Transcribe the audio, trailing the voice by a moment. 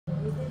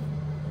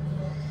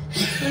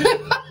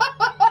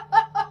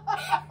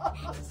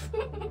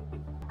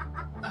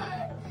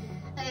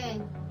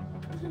Okay.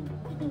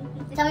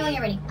 Tell me when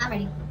you're ready. I'm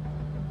ready.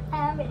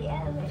 I'm ready.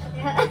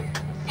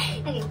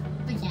 Okay.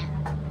 Push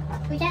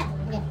it.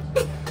 Okay.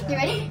 You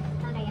ready?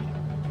 Okay.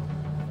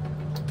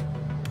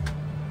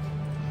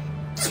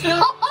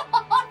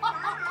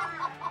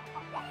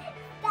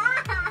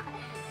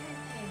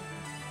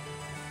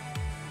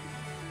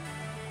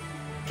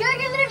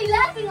 You're literally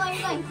laughing while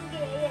you're going.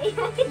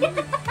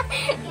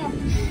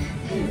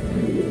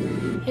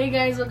 Hey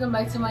guys, welcome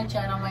back to my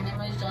channel. My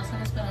name is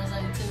Jocelyn Espinosa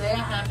and today I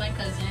have my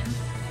cousin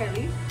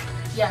Curly.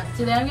 Yeah,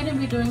 today I'm gonna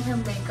be doing her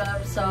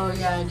makeup, so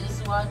yeah,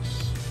 just watch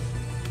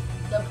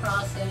the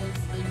process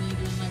of me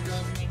doing my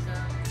girl's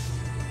makeup.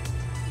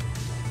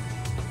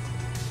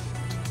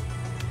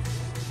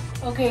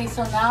 Okay,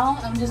 so now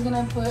I'm just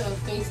gonna put a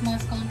face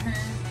mask on her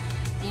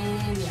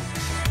and yeah.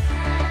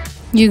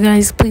 You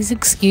guys, please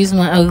excuse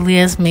my ugly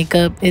ass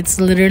makeup. It's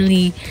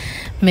literally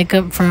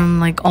makeup from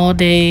like all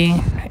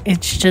day.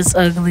 It's just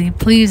ugly.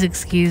 Please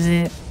excuse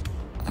it.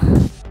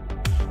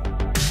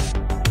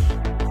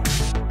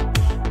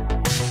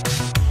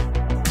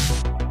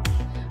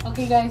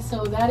 Okay guys,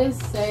 so that is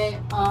set.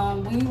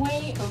 We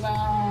wait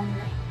around,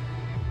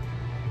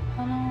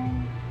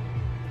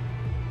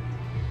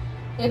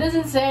 it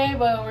doesn't say,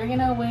 but we're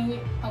gonna wait.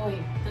 Oh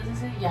wait, does it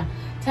say? Yeah,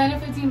 10 to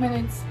 15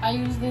 minutes. I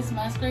use this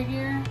mask right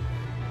here.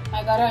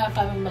 I got it at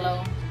Five and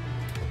Below.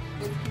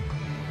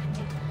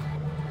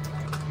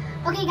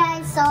 Okay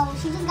guys, so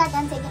she just got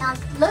done taking off.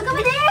 Look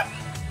over there!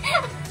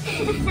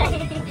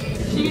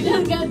 She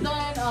just got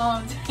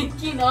done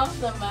taking off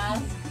the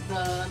mask, the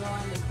other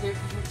one, the clear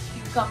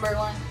cucumber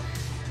one.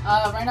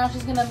 Right now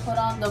she's gonna put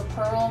on the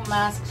pearl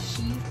mask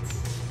sheets.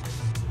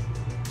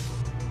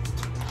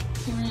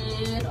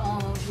 Period.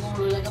 She's gonna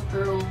look like a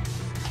pearl.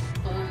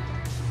 But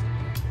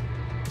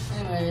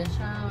anyways,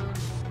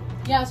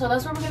 yeah, so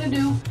that's what we're gonna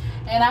do.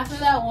 And after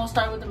that, we'll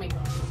start with the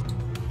makeup.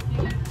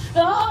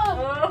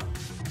 Ah!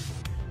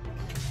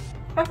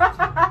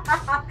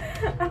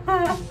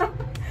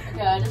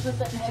 Okay, I just put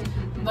that in.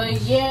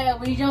 But yeah,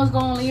 we just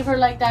gonna leave her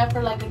like that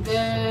for like a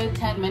good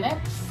 10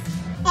 minutes.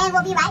 And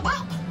we'll be right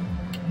back.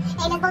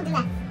 Hey, let's both do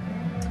that.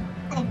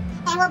 Okay.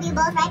 And we'll be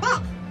both right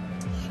back.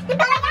 Like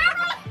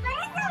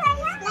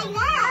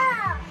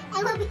that.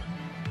 And we'll be...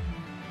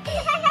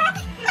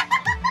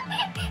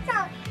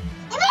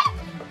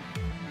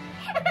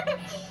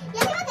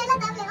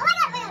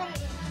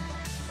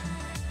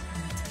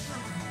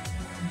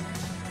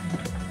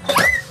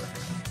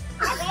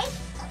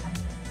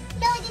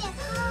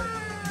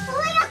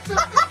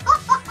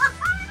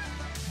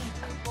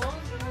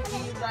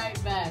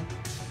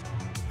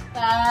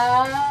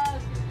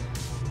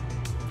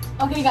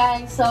 Okay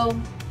guys, so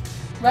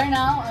right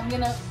now I'm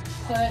gonna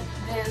put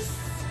this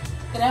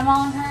crema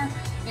on her.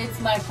 It's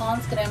my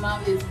Pond's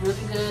crema. It's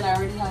really good. I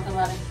already talked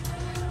about it.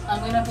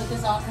 I'm gonna put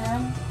this on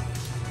her,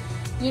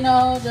 you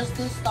know, just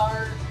to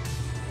start.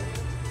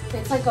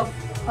 It's like a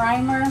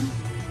primer,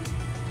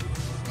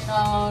 you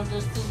know,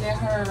 just to get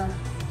her,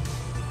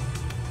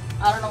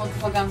 I don't know what the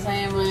fuck I'm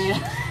saying, but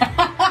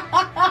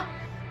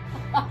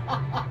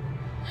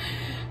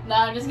no,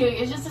 I'm just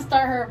kidding. It's just to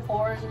start her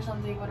pores or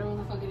something, whatever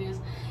the fuck it is.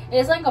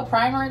 It's like a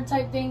primer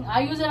type thing. I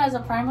use it as a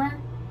primer,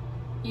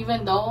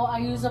 even though I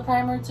use a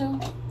primer too.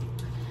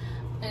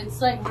 It's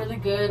like really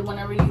good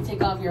whenever you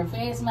take off your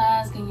face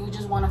mask and you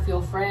just want to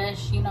feel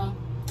fresh, you know.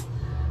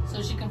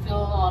 So she can feel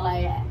all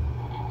like,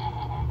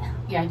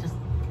 yeah, just.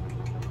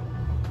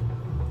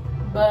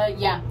 But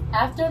yeah,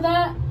 after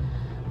that,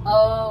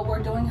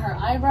 we're doing her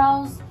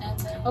eyebrows. And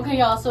then, okay,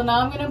 y'all. So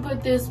now I'm gonna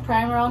put this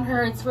primer on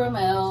her. It's from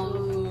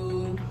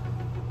Elle.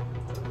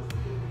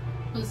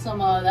 Put some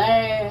of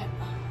that.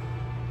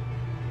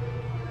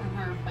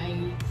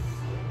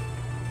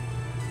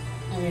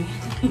 Okay.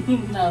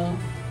 No.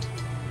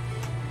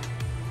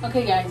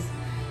 Okay guys,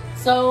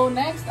 so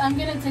next I'm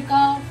gonna take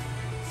off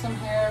some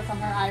hair from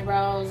her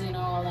eyebrows, you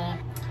know, all that.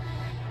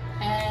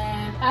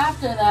 And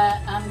after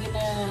that I'm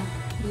gonna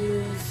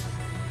use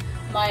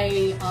my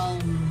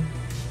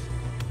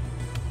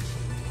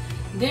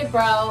dip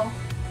brow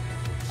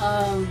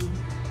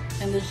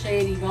in the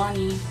shade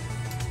Ivani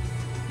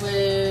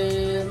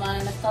with my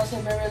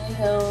Anastasia Beverly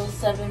Hills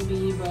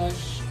 7B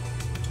brush.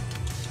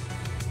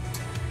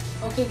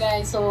 Okay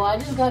guys, so I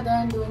just got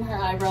done doing her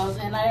eyebrows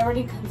and I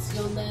already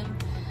concealed them,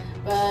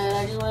 but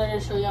I just wanted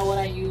to show y'all what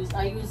I use.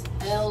 I use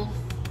e.l.f.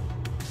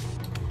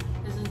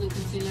 This is the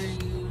concealer I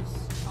use.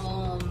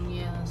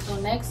 Yeah, so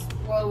next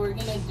what we're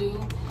gonna do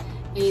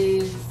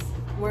is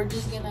we're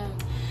just gonna,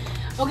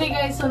 okay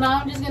guys, so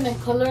now I'm just gonna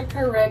color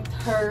correct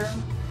her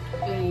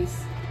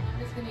face. I'm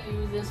just gonna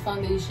use this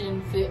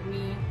foundation Fit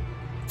Me.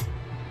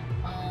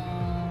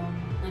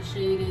 The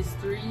shade is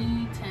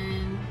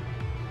 310.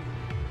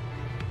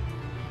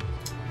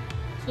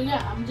 So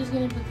yeah, I'm just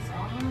gonna put this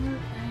on her and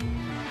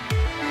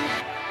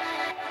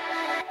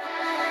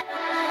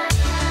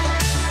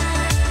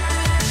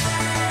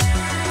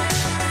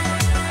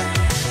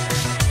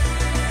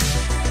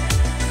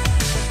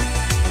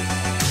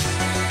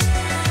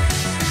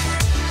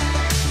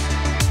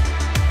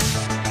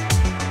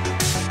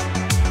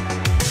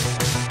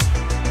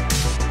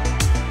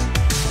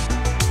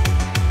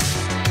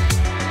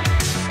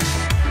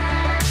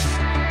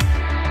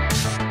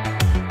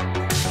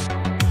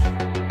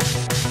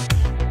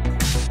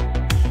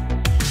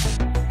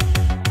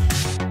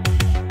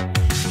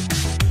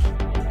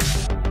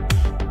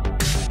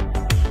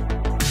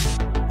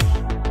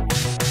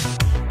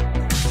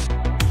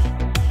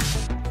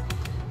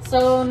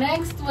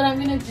what I'm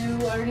gonna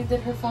do. I already did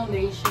her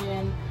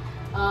foundation.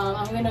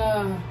 I'm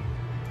gonna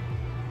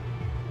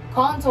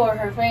contour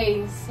her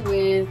face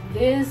with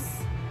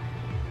this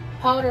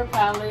powder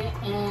palette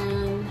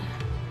and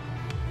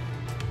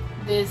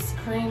this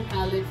cream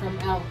palette from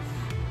e.l.f.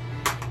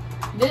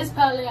 This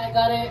palette, I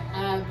got it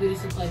at Beauty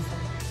Supply Store.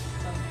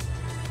 So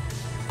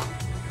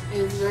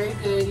it's very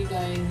good, you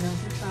guys. You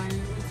should try it.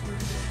 It's really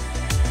good.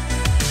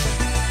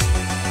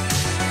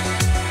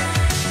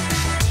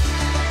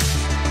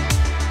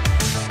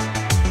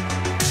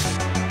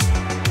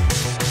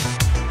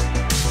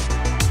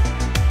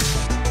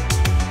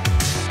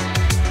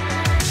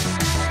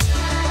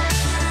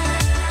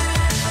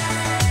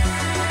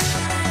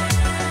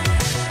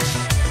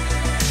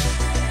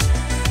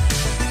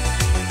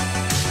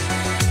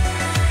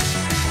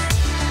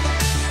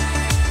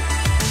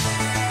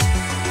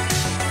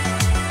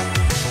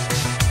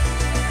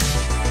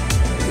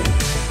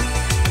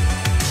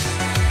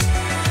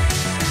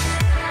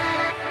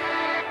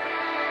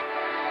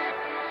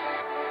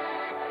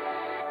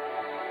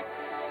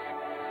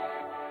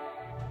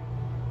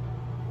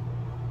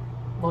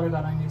 Water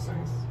got on your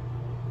stars.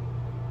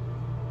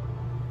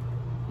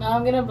 Now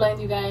I'm gonna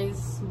blend, you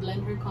guys.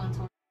 Blend her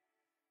contour.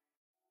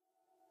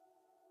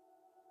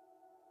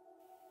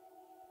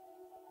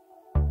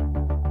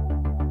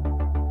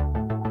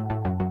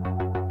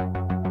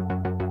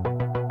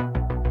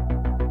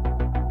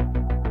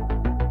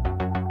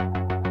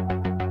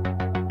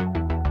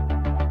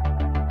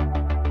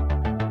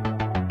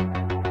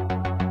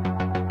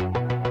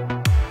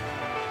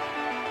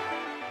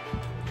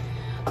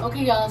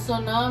 Okay, y'all, so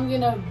now I'm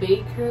gonna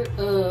bake her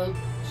up.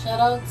 Shout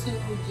out to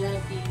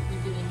Jackie for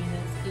giving me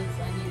this because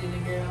I needed a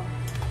girl.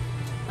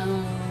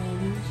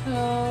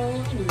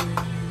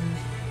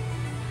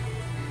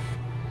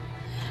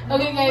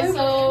 Okay, guys,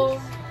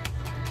 so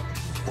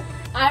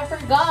I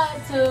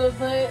forgot to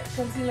put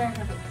concealer in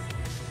her face.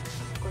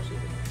 Of course you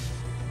did.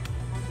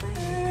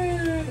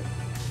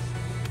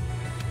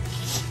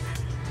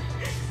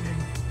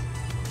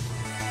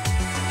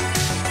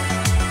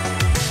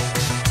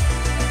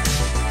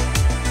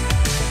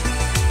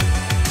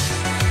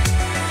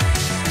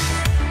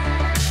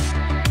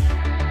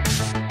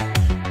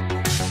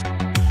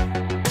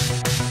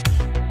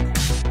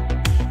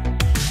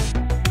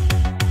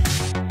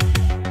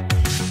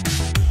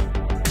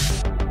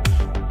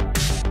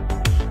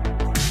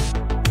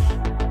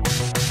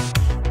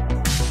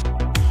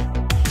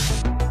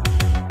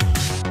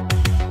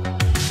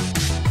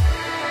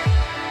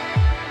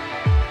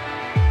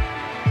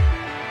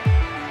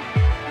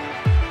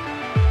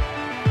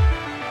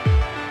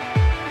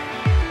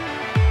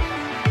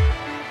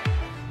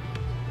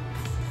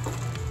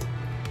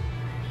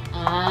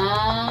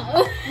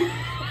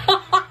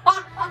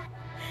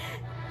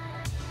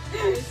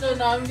 So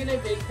now I'm gonna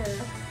bake her.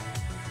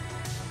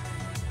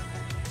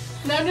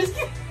 No, I'm just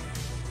kidding.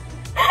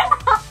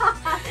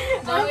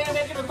 Now I'm gonna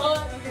make her the ball.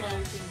 Okay, no,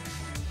 I'm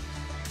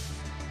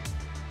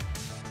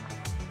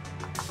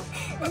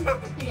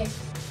kidding.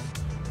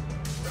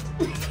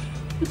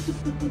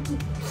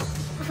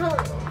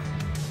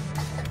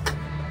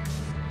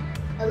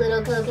 A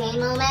little cocaine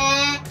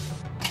moment.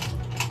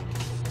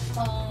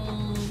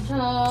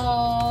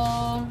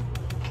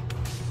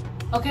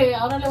 Okay,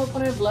 ahora le voy a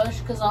poner blush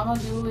because all I'm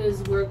gonna do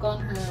is work on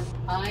her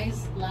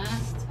eyes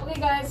last. Okay,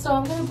 guys, so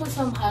I'm gonna put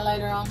some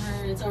highlighter on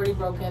her. It's already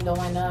broken, don't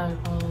mind that.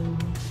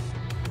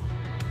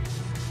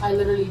 I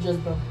literally just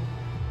broke it.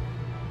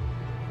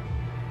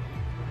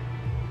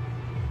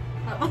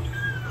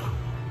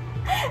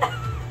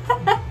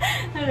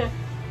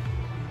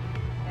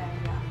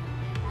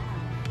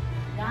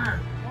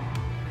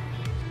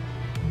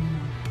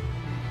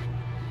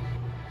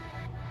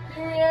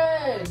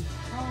 Period.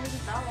 Oh, look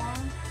at that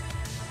one.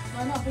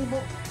 Why not people? I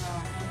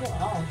put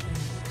all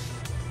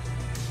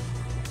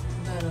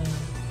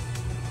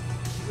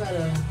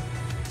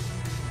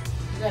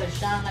you gotta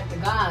shine like the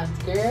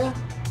gods, girl.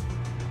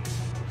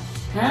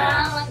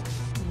 Shine like.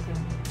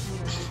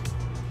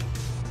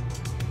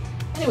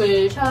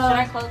 Anyway, Should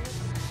I close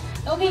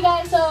it? okay,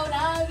 guys. So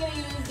now I'm gonna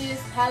use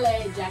this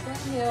palette, Jaclyn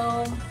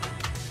Hill.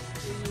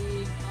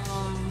 We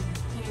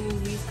can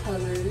use these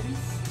colors.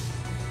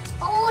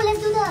 Oh, let's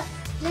do the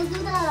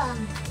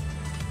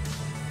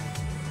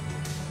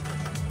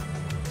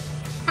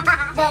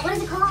what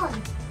is it called?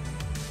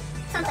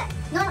 Sunset.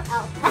 No.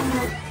 Oh.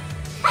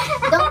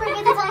 Don't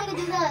forget to tell me to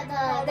do the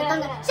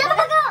shut the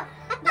fuck up!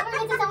 Don't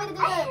forget to tell me to do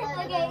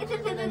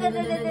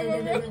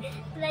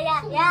the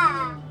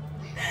Yeah.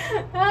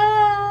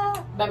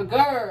 Baby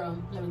girl,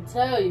 let me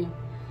tell you.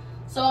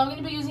 So I'm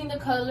gonna be using the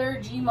color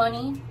G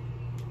Money.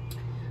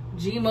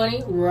 G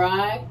Money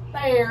right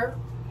there.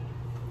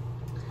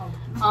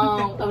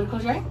 I'm gonna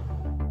close your eye.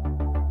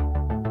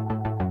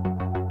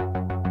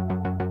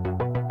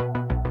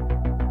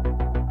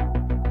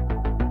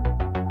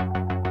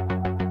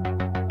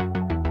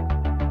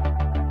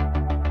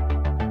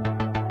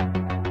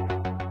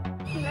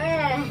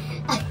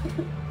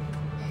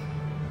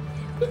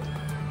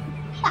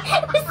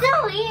 It's so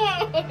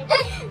weird.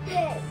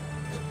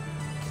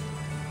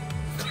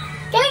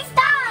 Can we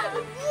stop?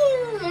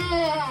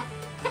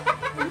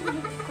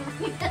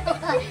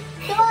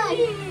 Come on.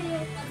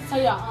 So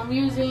yeah, I'm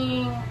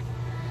using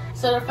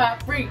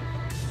Certified Free.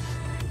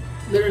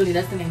 Literally,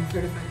 that's the name,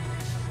 Certified.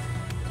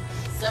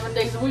 7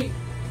 days a week.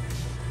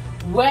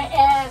 Wet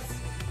ass.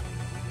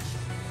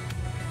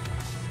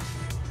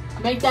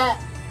 Make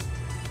that.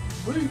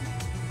 Wait,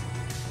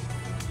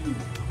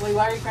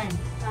 why are you crying?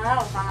 That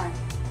was fine.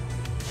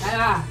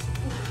 Ah.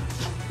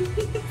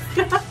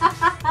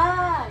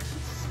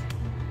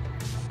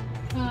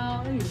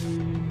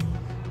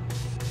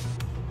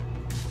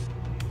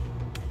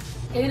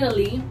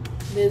 Italy,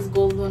 this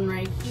gold one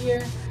right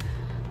here,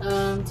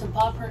 to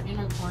pop her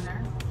inner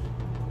corner.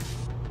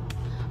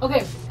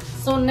 Okay,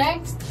 so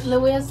next le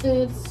voy a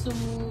hacer su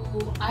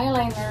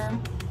eyeliner.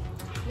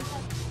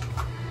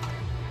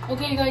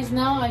 Okay guys,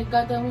 now I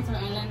got done with her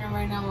eyeliner.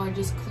 Right now I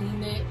just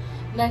cleaned it.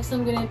 Next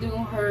I'm gonna do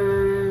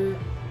her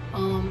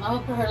I'm gonna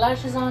put her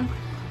lashes on.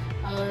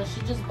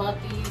 She just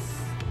bought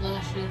these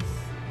lashes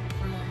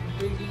from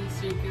 3D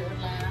Secret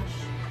Lash.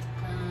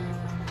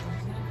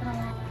 She's gonna put them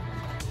on.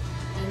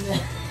 And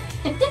then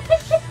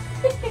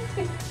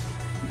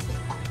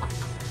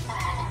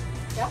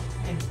yeah.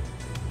 Okay.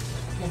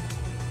 Okay.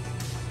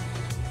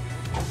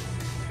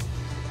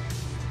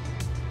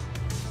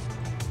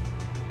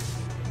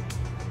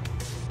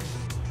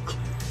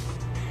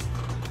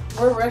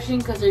 We're rushing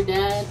because her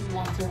dad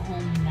wants her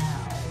home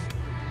now.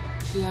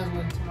 She has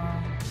work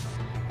tomorrow.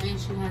 And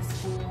she has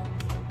school.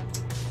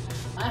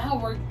 I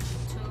have work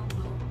too,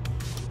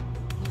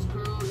 but this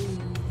girl is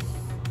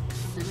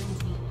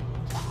 17.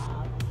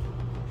 Child.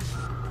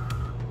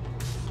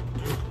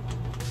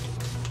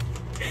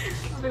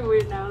 It's a bit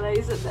weird now that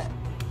you said that.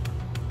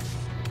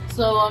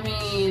 So, I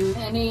mean,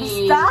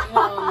 any...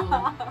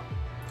 Stop!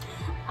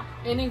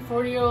 Any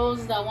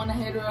 40-year-olds that want to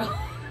hit her up.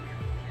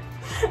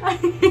 I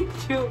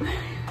hate you.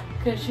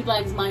 Because she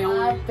likes my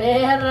own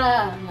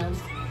perra. No,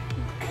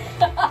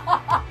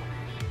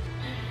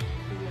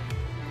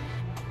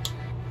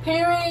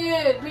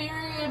 period,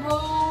 bro.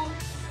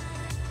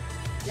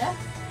 Yeah?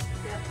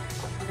 Yeah.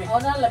 Okay.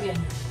 Háblala bien.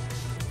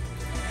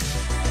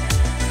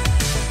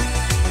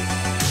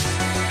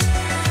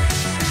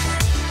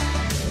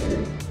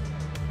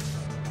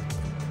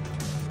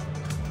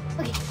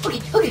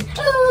 Okay.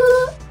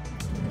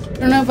 I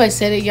don't know if I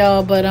said it,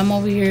 y'all, but I'm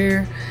over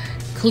here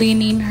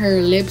cleaning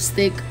her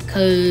lipstick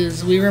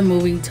because we were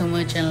moving too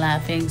much and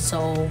laughing.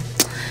 So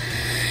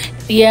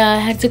yeah, I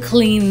had to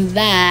clean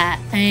that.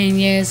 And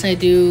yes, I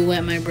do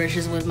wet my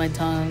brushes with my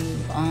tongue.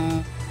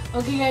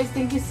 Okay guys,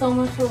 thank you so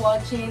much for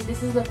watching.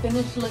 This is the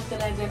finished look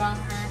that I did on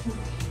her.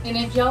 And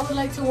if y'all would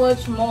like to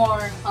watch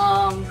more,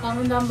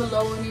 comment down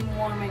below any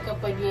more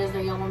makeup ideas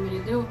that y'all want me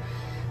to do.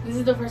 This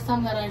is the first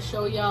time that I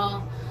show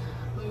y'all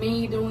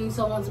me doing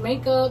someone's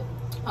makeup.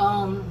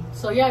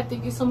 So yeah,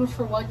 thank you so much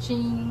for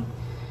watching.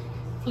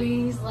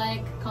 Please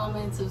like,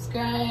 comment,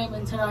 subscribe,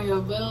 and turn on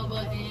your bell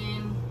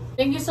button.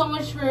 Thank you so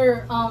much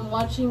for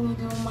watching me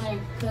do my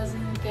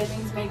cousin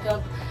Kevin's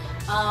makeup.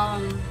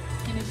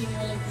 Anything you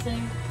would like to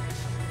say?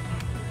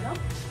 No.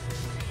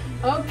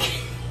 Okay.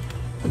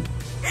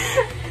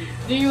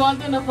 Do you want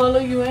them to follow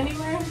you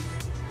anywhere?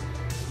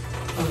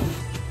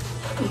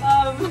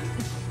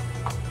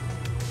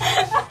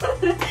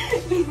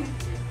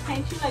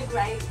 Can't you like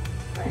write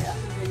on the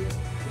video?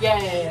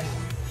 Yeah.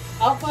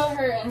 I'll put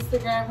her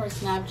Instagram, her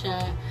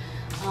Snapchat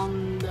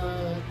on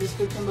the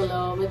description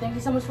below. But thank you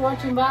so much for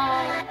watching.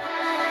 Bye.